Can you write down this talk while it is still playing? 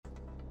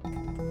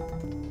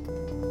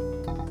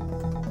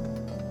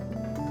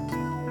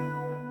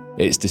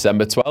It's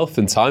December 12th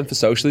and time for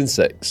Social in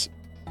 6.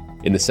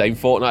 In the same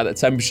fortnight that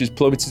temperatures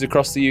plummeted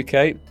across the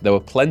UK, there were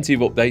plenty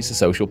of updates to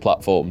social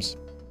platforms.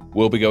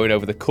 We'll be going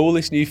over the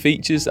coolest new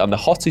features and the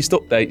hottest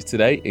updates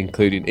today,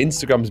 including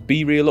Instagram's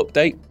BeReal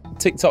update,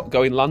 TikTok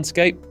going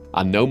landscape,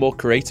 and no more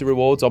creator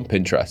rewards on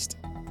Pinterest.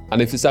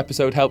 And if this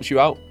episode helps you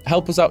out,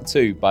 help us out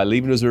too by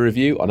leaving us a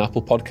review on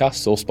Apple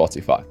Podcasts or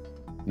Spotify.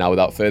 Now,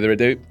 without further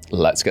ado,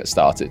 let's get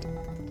started.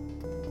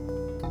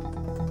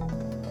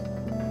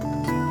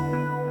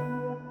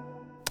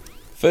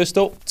 First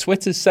up,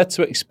 Twitter's said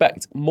to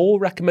expect more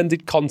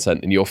recommended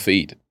content in your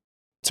feed.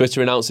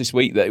 Twitter announced this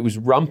week that it was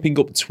ramping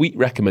up tweet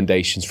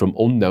recommendations from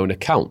unknown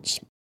accounts.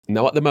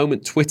 Now, at the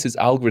moment, Twitter's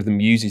algorithm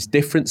uses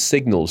different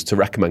signals to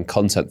recommend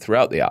content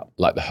throughout the app,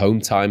 like the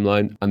home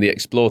timeline and the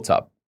explore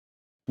tab.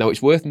 Now,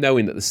 it's worth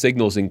knowing that the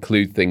signals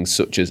include things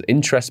such as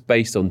interest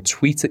based on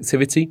tweet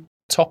activity,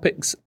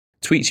 topics,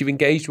 tweets you've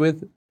engaged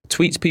with,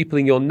 tweets people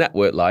in your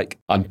network like,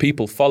 and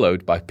people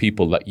followed by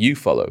people that you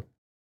follow.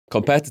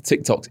 Compared to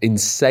TikTok's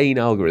insane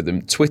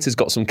algorithm, Twitter's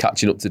got some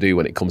catching up to do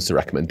when it comes to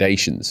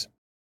recommendations.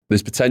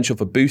 There's potential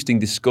for boosting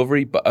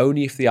discovery, but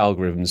only if the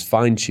algorithm's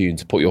fine-tuned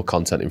to put your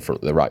content in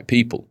front of the right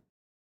people.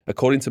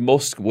 According to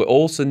Musk, we're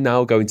also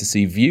now going to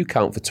see view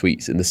count for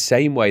tweets in the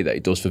same way that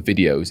it does for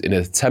videos in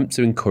an attempt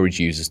to encourage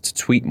users to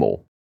tweet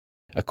more.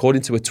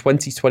 According to a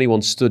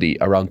 2021 study,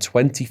 around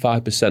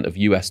 25% of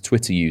US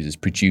Twitter users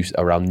produce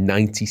around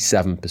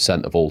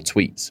 97% of all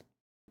tweets.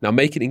 Now,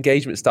 making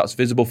engagement stats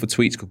visible for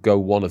tweets could go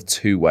one of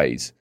two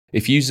ways.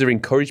 If users are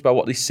encouraged by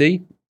what they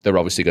see, they're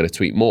obviously going to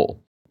tweet more.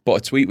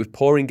 But a tweet with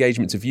poor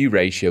engagement to view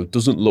ratio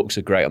doesn't look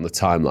so great on the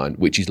timeline,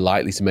 which is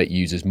likely to make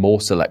users more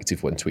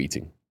selective when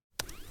tweeting.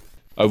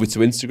 Over to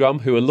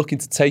Instagram, who are looking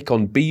to take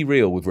on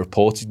BeReal with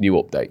reported new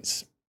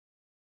updates.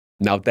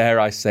 Now, dare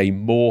I say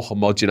more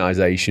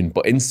homogenization,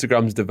 but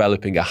Instagram's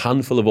developing a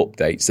handful of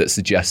updates that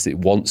suggest it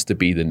wants to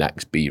be the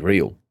next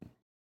BeReal.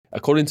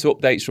 According to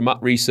updates from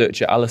app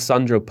researcher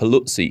Alessandro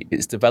Paluzzi,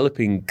 it's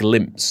developing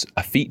Glimpse,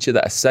 a feature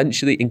that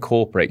essentially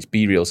incorporates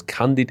BeReal's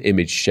candid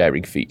image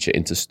sharing feature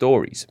into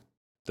stories.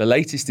 The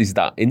latest is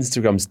that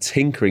Instagram's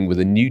tinkering with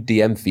a new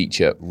DM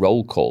feature,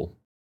 Roll Call.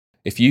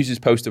 If users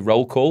post a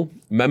roll call,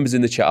 members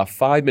in the chat have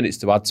 5 minutes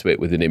to add to it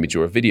with an image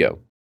or a video.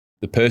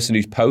 The person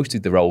who's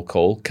posted the roll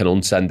call can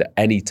unsend at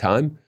any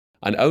time,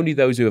 and only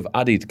those who have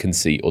added can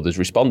see others'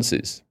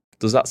 responses.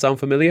 Does that sound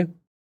familiar?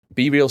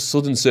 BeReal's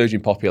sudden surge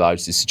in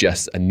popularity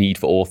suggests a need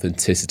for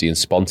authenticity and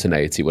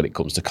spontaneity when it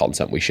comes to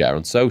content we share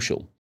on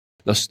social.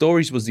 Now,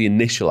 Stories was the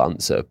initial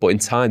answer, but in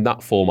time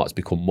that format's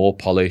become more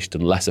polished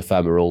and less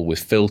ephemeral with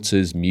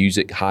filters,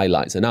 music,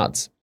 highlights and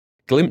ads.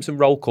 Glimpse and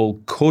Roll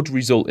Call could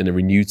result in a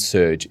renewed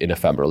surge in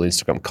ephemeral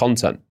Instagram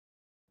content.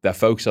 Their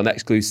focus on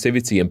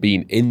exclusivity and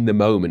being in the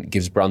moment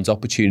gives brands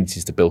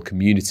opportunities to build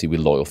community with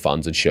loyal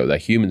fans and show their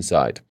human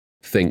side.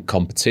 Think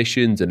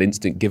competitions and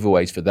instant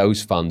giveaways for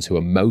those fans who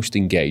are most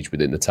engaged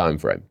within the time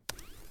frame.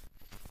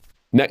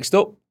 Next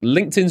up,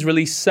 LinkedIn's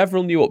released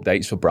several new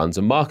updates for brands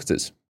and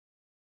marketers.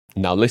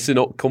 Now listen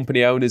up,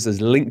 company owners, as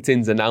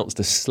LinkedIn's announced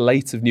a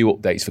slate of new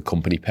updates for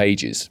company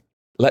pages.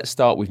 Let's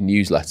start with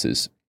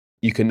newsletters.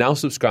 You can now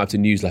subscribe to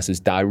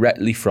newsletters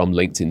directly from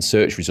LinkedIn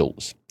search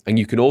results, and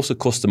you can also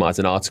customize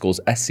an article's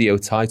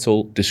SEO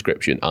title,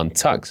 description, and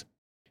tags.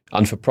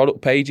 And for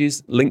product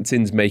pages,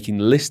 LinkedIn's making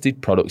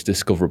listed products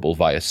discoverable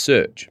via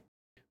search.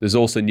 There's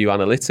also new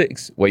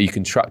analytics where you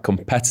can track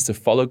competitor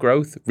follow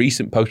growth,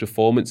 recent post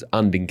performance,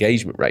 and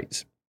engagement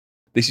rates.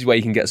 This is where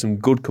you can get some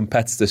good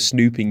competitor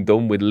snooping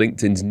done with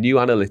LinkedIn's new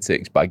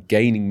analytics by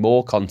gaining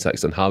more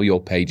context on how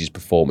your page is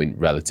performing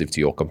relative to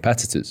your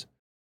competitors.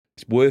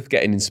 It's worth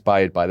getting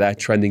inspired by their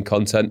trending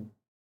content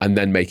and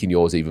then making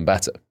yours even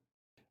better.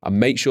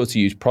 And make sure to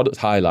use product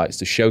highlights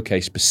to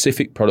showcase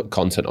specific product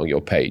content on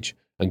your page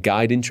and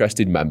guide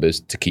interested members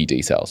to key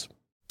details.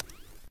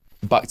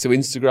 Back to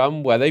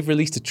Instagram, where they've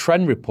released a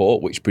trend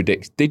report which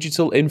predicts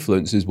digital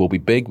influencers will be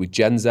big with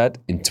Gen Z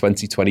in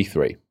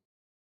 2023.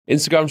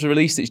 Instagram's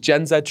released its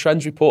Gen Z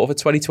Trends Report for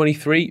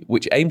 2023,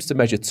 which aims to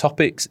measure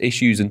topics,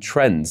 issues and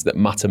trends that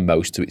matter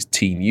most to its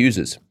teen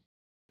users.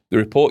 The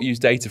report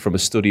used data from a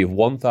study of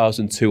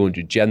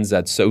 1,200 Gen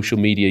Z social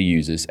media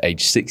users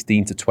aged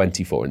 16 to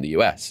 24 in the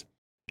US.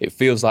 It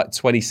feels like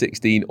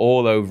 2016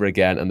 all over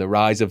again, and the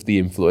rise of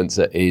the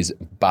influencer is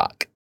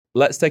back.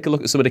 Let's take a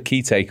look at some of the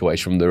key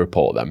takeaways from the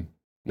report then.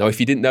 Now, if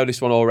you didn't know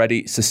this one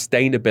already,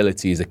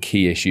 sustainability is a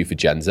key issue for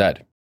Gen Z.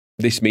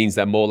 This means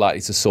they're more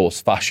likely to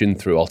source fashion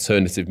through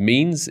alternative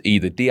means,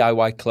 either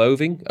DIY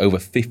clothing, over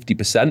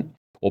 50%,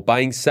 or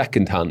buying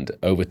secondhand,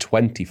 over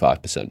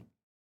 25%.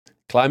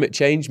 Climate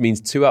change means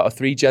 2 out of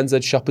 3 Gen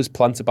Z shoppers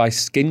plan to buy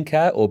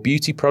skincare or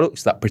beauty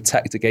products that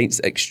protect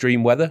against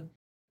extreme weather.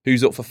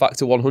 Who's up for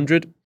Factor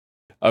 100?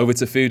 Over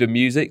to food and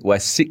music, where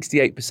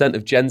 68%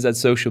 of Gen Z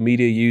social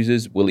media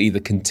users will either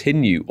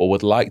continue or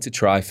would like to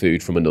try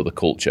food from another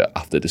culture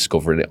after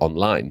discovering it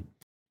online.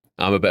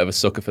 I'm a bit of a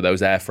sucker for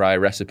those air fryer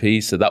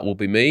recipes, so that will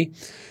be me.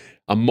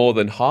 And more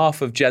than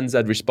half of Gen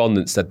Z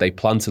respondents said they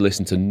plan to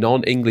listen to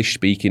non-English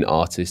speaking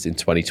artists in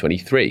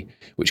 2023,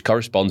 which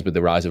corresponds with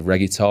the rise of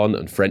reggaeton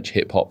and French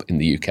hip-hop in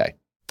the UK.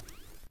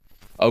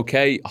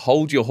 Okay,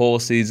 hold your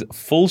horses.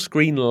 Full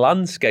screen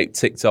landscape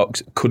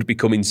TikToks could be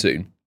coming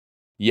soon.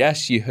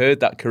 Yes, you heard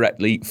that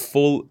correctly.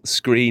 Full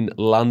screen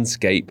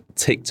landscape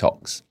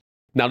TikToks.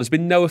 Now, there's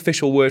been no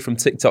official word from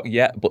TikTok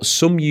yet, but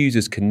some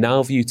users can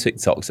now view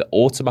TikToks that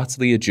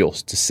automatically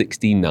adjust to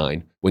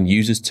 16:9 when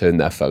users turn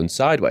their phone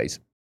sideways.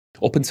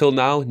 Up until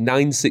now,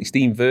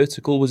 9:16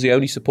 vertical was the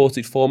only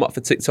supported format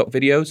for TikTok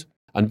videos,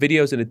 and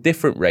videos in a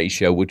different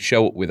ratio would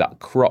show up with that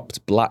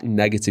cropped black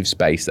negative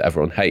space that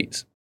everyone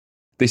hates.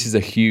 This is a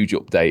huge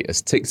update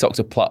as TikTok's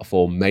a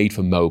platform made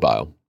for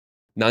mobile.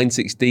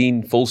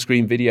 9:16 full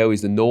screen video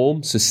is the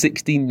norm, so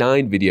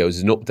 16:9 videos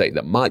is an update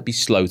that might be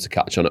slow to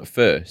catch on at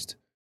first.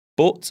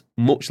 But,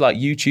 much like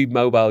YouTube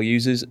mobile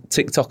users,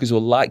 TikTokers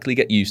will likely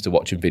get used to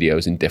watching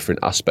videos in different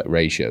aspect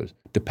ratios,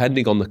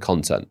 depending on the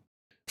content.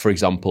 For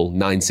example,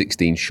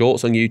 9:16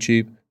 shorts on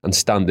YouTube and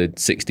standard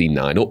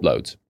 16:9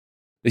 uploads.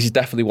 This is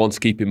definitely one to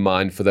keep in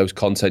mind for those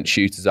content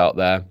shooters out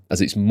there, as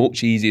it's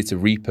much easier to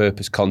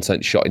repurpose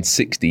content shot in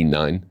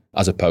 16:9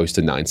 as opposed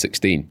to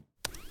 9:16.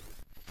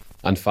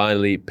 And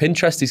finally,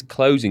 Pinterest is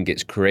closing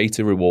its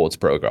Creator Rewards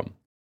program.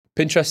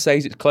 Pinterest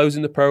says it's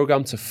closing the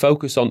program to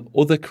focus on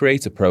other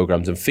creator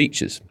programs and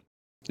features.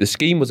 The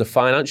scheme was a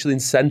financial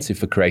incentive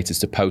for creators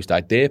to post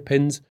idea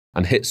pins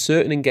and hit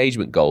certain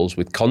engagement goals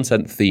with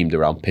content themed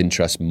around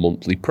Pinterest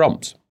monthly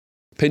prompts.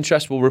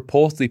 Pinterest will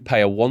reportedly pay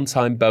a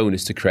one-time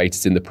bonus to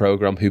creators in the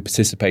program who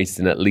participated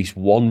in at least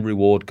one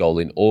reward goal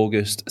in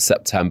August,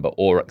 September,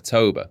 or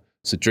October.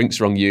 So drinks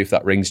are on you if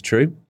that rings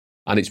true.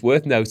 And it's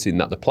worth noting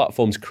that the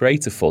platform's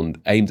creator fund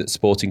aimed at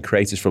supporting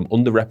creators from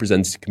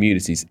underrepresented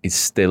communities is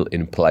still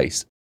in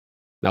place.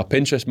 Now,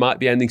 Pinterest might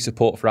be ending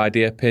support for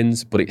idea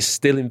pins, but it's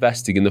still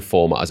investing in the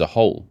format as a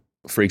whole.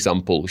 For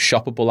example,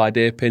 shoppable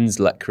idea pins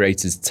let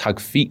creators tag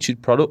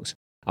featured products,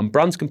 and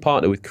brands can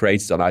partner with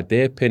creators on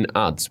idea pin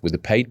ads with a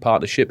paid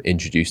partnership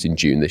introduced in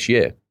June this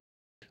year.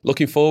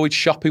 Looking forward,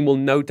 shopping will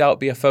no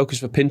doubt be a focus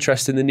for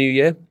Pinterest in the new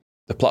year.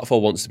 The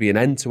platform wants to be an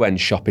end-to-end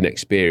shopping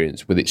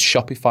experience with its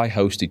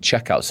Shopify-hosted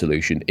checkout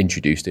solution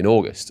introduced in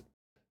August.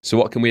 So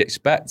what can we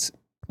expect?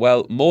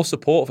 Well, more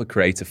support for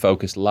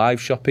creator-focused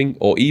live shopping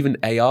or even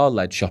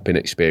AR-led shopping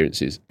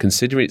experiences,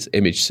 considering its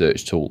image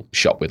search tool,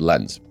 Shop with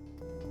Lens.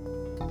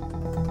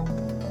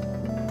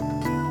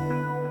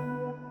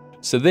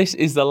 So this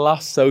is the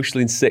last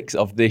Social in 6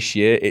 of this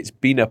year. It's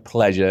been a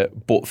pleasure,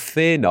 but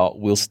fear not,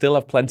 we'll still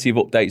have plenty of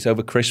updates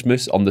over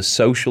Christmas on the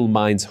Social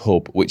Minds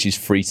Hub, which is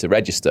free to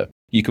register.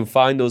 You can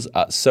find us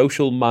at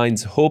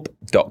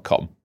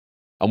socialmindshub.com.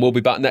 And we'll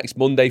be back next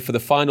Monday for the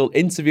final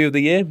interview of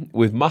the year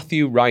with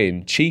Matthew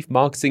Ryan, Chief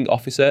Marketing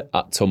Officer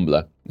at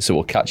Tumblr. So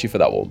we'll catch you for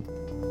that one.